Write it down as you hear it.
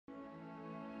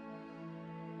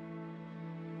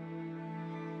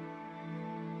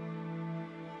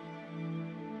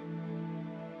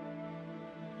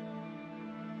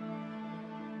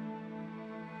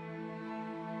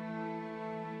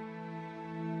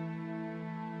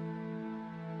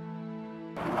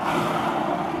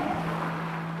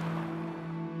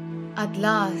At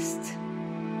last,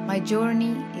 my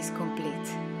journey is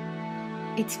complete.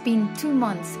 It's been 2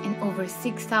 months and over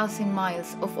 6,000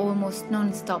 miles of almost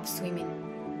non-stop swimming.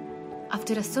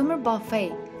 After a summer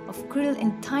buffet of krill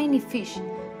and tiny fish,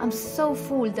 I'm so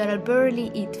full that I'll barely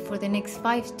eat for the next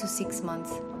 5 to 6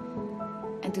 months.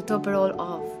 And to top it all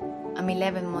off, I'm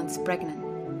 11 months pregnant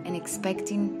and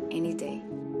expecting any day.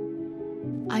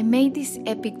 I made this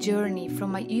epic journey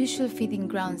from my usual feeding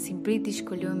grounds in British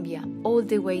Columbia all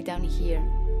the way down here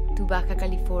to Baja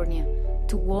California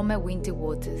to warmer winter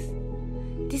waters.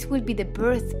 This will be the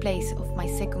birthplace of my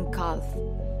second calf.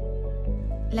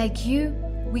 Like you,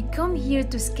 we come here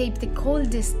to escape the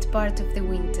coldest part of the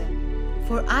winter.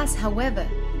 For us, however,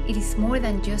 it is more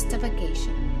than just a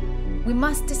vacation. We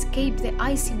must escape the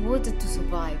icy water to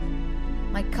survive.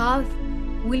 My calf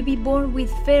will be born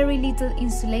with very little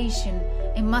insulation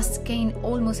and must gain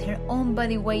almost her own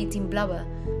body weight in blubber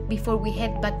before we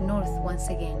head back north once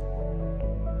again.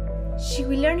 She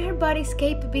will learn her body's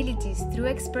capabilities through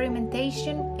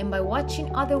experimentation and by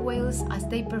watching other whales as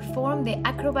they perform the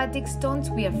acrobatic stunts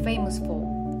we are famous for.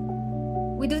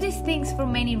 We do these things for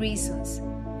many reasons.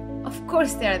 Of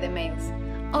course, there are the males,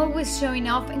 always showing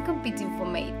off and competing for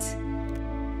mates.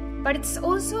 But it's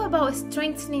also about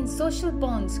strengthening social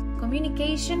bonds,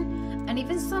 communication, and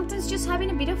even sometimes just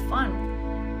having a bit of fun.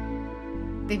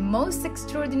 The most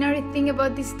extraordinary thing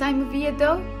about this time of year,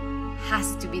 though,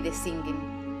 has to be the singing.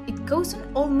 It goes on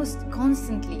almost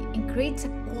constantly and creates a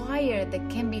choir that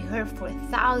can be heard for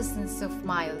thousands of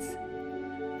miles.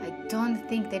 I don't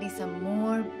think there is a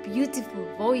more beautiful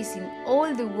voice in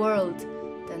all the world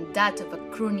than that of a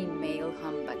crooning male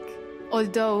humpback.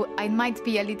 Although I might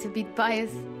be a little bit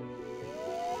biased.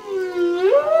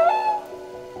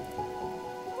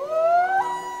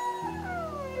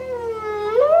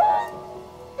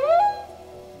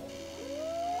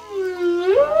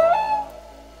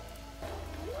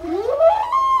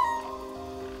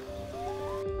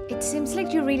 It seems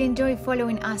like you really enjoy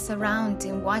following us around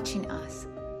and watching us.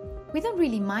 We don't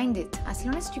really mind it as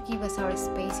long as you give us our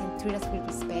space and treat us with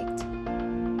respect.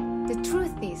 The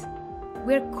truth is,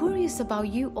 we're curious about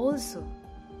you also.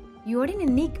 You are an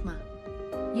enigma.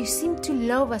 You seem to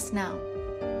love us now.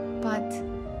 But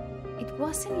it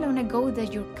wasn't long ago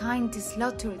that your kind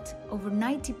slaughtered over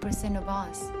 90% of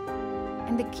us.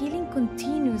 And the killing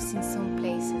continues in some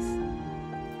places.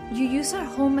 You use our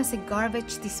home as a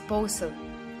garbage disposal,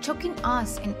 choking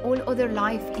us and all other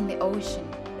life in the ocean.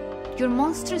 Your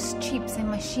monstrous ships and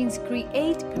machines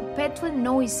create perpetual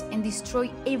noise and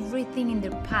destroy everything in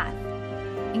their path,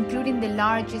 including the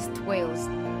largest whales.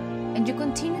 And you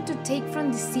continue to take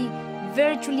from the sea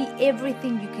virtually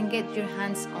everything you can get your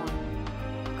hands on.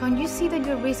 Can't you see that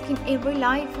you're risking every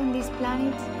life on this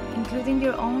planet, including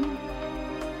your own?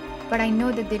 But I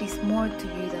know that there is more to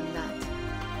you than that.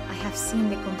 I have seen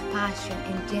the compassion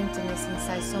and gentleness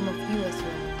inside some of you as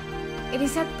well. It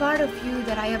is that part of you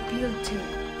that I appeal to.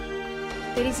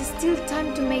 There is still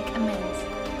time to make amends,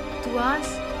 to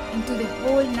us and to the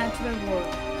whole natural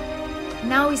world.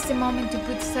 Now is the moment to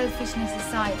put selfishness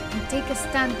aside and take a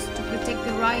stand to protect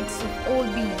the rights of all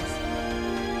beings,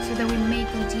 so that we may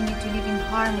continue to live in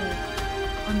harmony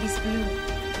on this blue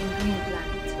and green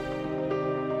planet.